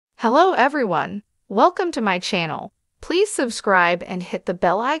Hello everyone, welcome to my channel. Please subscribe and hit the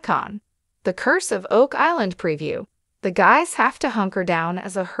bell icon. The Curse of Oak Island preview. The guys have to hunker down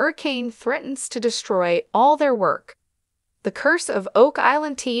as a hurricane threatens to destroy all their work. The Curse of Oak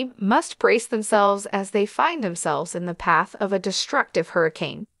Island team must brace themselves as they find themselves in the path of a destructive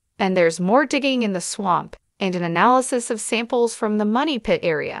hurricane. And there's more digging in the swamp and an analysis of samples from the Money Pit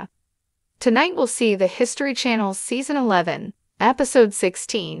area. Tonight we'll see the History Channel's Season 11, Episode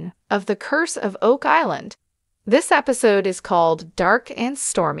 16 of The Curse of Oak Island. This episode is called Dark and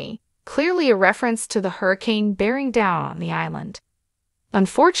Stormy, clearly a reference to the hurricane bearing down on the island.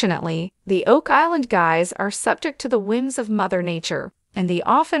 Unfortunately, the Oak Island guys are subject to the whims of Mother Nature, and the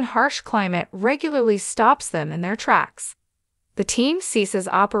often harsh climate regularly stops them in their tracks. The team ceases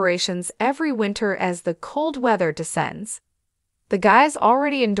operations every winter as the cold weather descends. The guys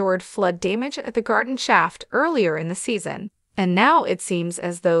already endured flood damage at the garden shaft earlier in the season, and now it seems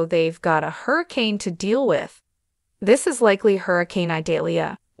as though they've got a hurricane to deal with. This is likely Hurricane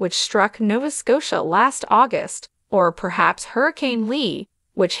Idalia, which struck Nova Scotia last August, or perhaps Hurricane Lee,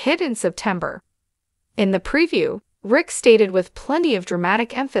 which hit in September. In the preview, Rick stated with plenty of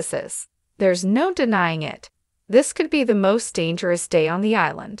dramatic emphasis, "There's no denying it. This could be the most dangerous day on the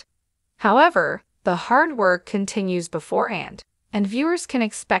island." However, the hard work continues beforehand, and viewers can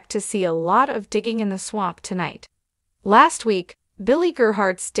expect to see a lot of digging in the swamp tonight. Last week, Billy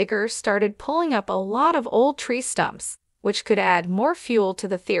Gerhardt's digger started pulling up a lot of old tree stumps, which could add more fuel to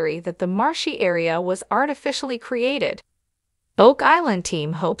the theory that the marshy area was artificially created. Oak Island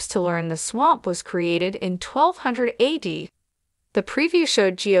team hopes to learn the swamp was created in 1200 AD. The preview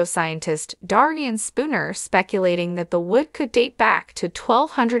showed geoscientist Darian Spooner speculating that the wood could date back to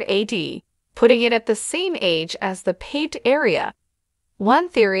 1200 AD, putting it at the same age as the paved area. One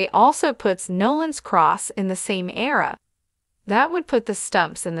theory also puts Nolan's Cross in the same era. That would put the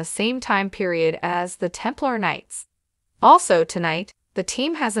stumps in the same time period as the Templar Knights. Also tonight, the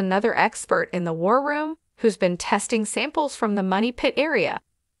team has another expert in the war room who's been testing samples from the Money Pit area.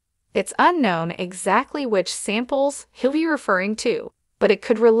 It's unknown exactly which samples he'll be referring to, but it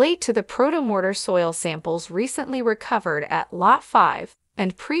could relate to the proto-mortar soil samples recently recovered at Lot 5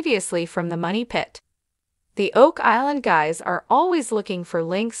 and previously from the Money Pit. The Oak Island guys are always looking for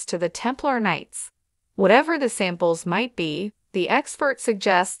links to the Templar Knights. Whatever the samples might be, the expert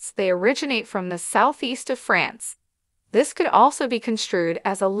suggests they originate from the southeast of France. This could also be construed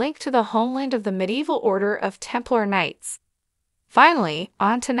as a link to the homeland of the medieval order of Templar Knights. Finally,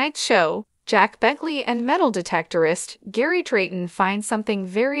 on tonight's show, Jack Begley and metal detectorist Gary Drayton find something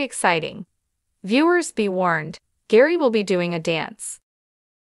very exciting. Viewers be warned, Gary will be doing a dance.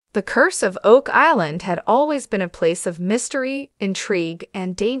 The Curse of Oak Island had always been a place of mystery, intrigue,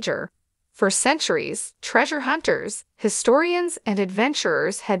 and danger. For centuries, treasure hunters, historians, and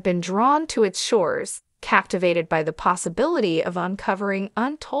adventurers had been drawn to its shores, captivated by the possibility of uncovering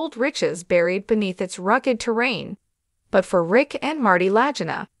untold riches buried beneath its rugged terrain. But for Rick and Marty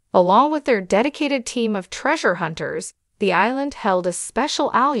Lagina, along with their dedicated team of treasure hunters, the island held a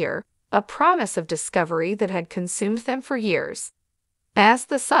special allure, a promise of discovery that had consumed them for years. As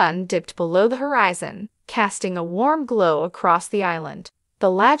the sun dipped below the horizon, casting a warm glow across the island, the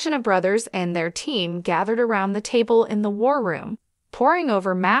Lagina brothers and their team gathered around the table in the war room, poring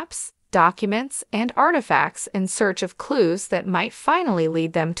over maps, documents, and artifacts in search of clues that might finally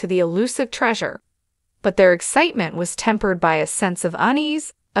lead them to the elusive treasure. But their excitement was tempered by a sense of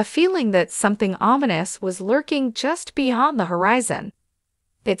unease, a feeling that something ominous was lurking just beyond the horizon.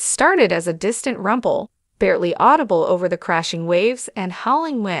 It started as a distant rumble, barely audible over the crashing waves and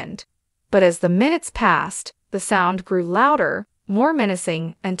howling wind. But as the minutes passed, the sound grew louder, more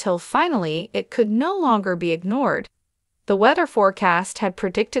menacing, until finally it could no longer be ignored. The weather forecast had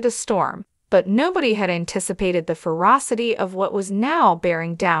predicted a storm, but nobody had anticipated the ferocity of what was now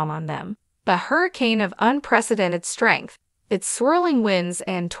bearing down on them. A hurricane of unprecedented strength, its swirling winds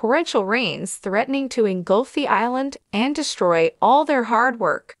and torrential rains threatening to engulf the island and destroy all their hard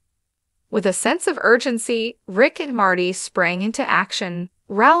work. With a sense of urgency, Rick and Marty sprang into action,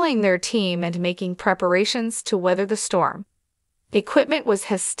 rallying their team and making preparations to weather the storm. Equipment was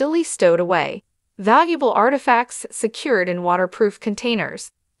hastily stowed away, valuable artifacts secured in waterproof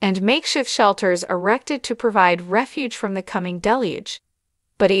containers, and makeshift shelters erected to provide refuge from the coming deluge.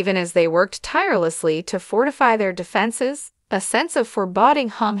 But even as they worked tirelessly to fortify their defenses, a sense of foreboding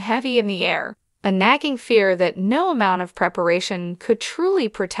hung heavy in the air, a nagging fear that no amount of preparation could truly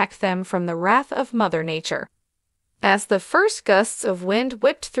protect them from the wrath of Mother Nature. As the first gusts of wind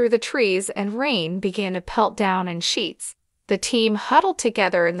whipped through the trees and rain began to pelt down in sheets, the team huddled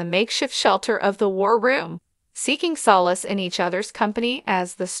together in the makeshift shelter of the war room. seeking solace in each other's company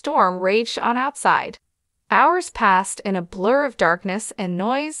as the storm raged on outside. Hours passed in a blur of darkness and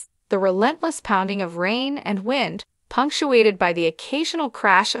noise, the relentless pounding of rain and wind, punctuated by the occasional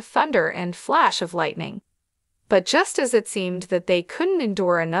crash of thunder and flash of lightning. But just as it seemed that they couldn't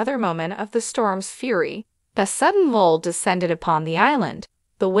endure another moment of the storm's fury, a sudden lull descended upon the island,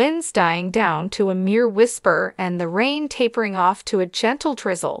 the winds dying down to a mere whisper and the rain tapering off to a gentle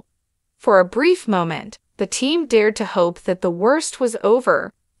drizzle. For a brief moment, the team dared to hope that the worst was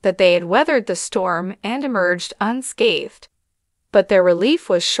over, that they had weathered the storm and emerged unscathed. But their relief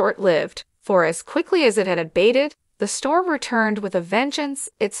was short-lived, for as quickly as it had abated, the storm returned with a vengeance,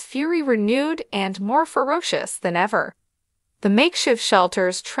 its fury renewed and more ferocious than ever. The makeshift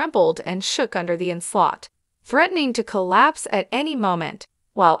shelters trembled and shook under the onslaught, threatening to collapse at any moment,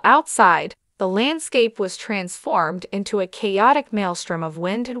 while outside, the landscape was transformed into a chaotic maelstrom of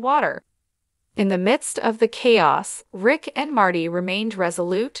wind and water. In the midst of the chaos, Rick and Marty remained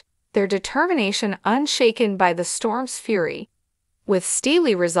resolute, their determination unshaken by the storm's fury. With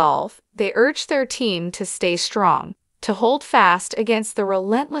steely resolve, they urged their team to stay strong, to hold fast against the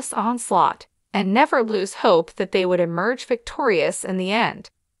relentless onslaught, and never lose hope that they would emerge victorious in the end.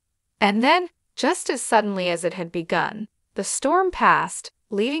 And then, just as suddenly as it had begun, the storm passed,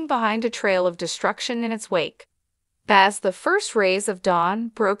 leaving behind a trail of destruction in its wake. As the first rays of dawn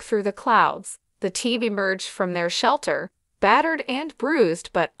broke through the clouds, the team emerged from their shelter, battered and bruised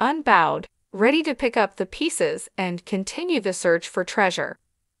but unbowed, ready to pick up the pieces and continue the search for treasure.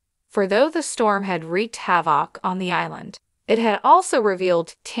 For though the storm had wreaked havoc on the island, it had also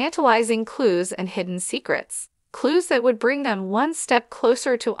revealed tantalizing clues and hidden secrets, clues that would bring them one step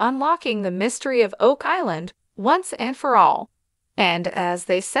closer to unlocking the mystery of Oak Island once and for all. And as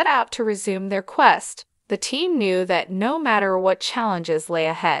they set out to resume their quest, the team knew that no matter what challenges lay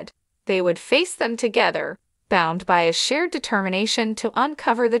ahead, they would face them together, bound by a shared determination to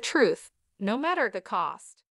uncover the truth, no matter the cost.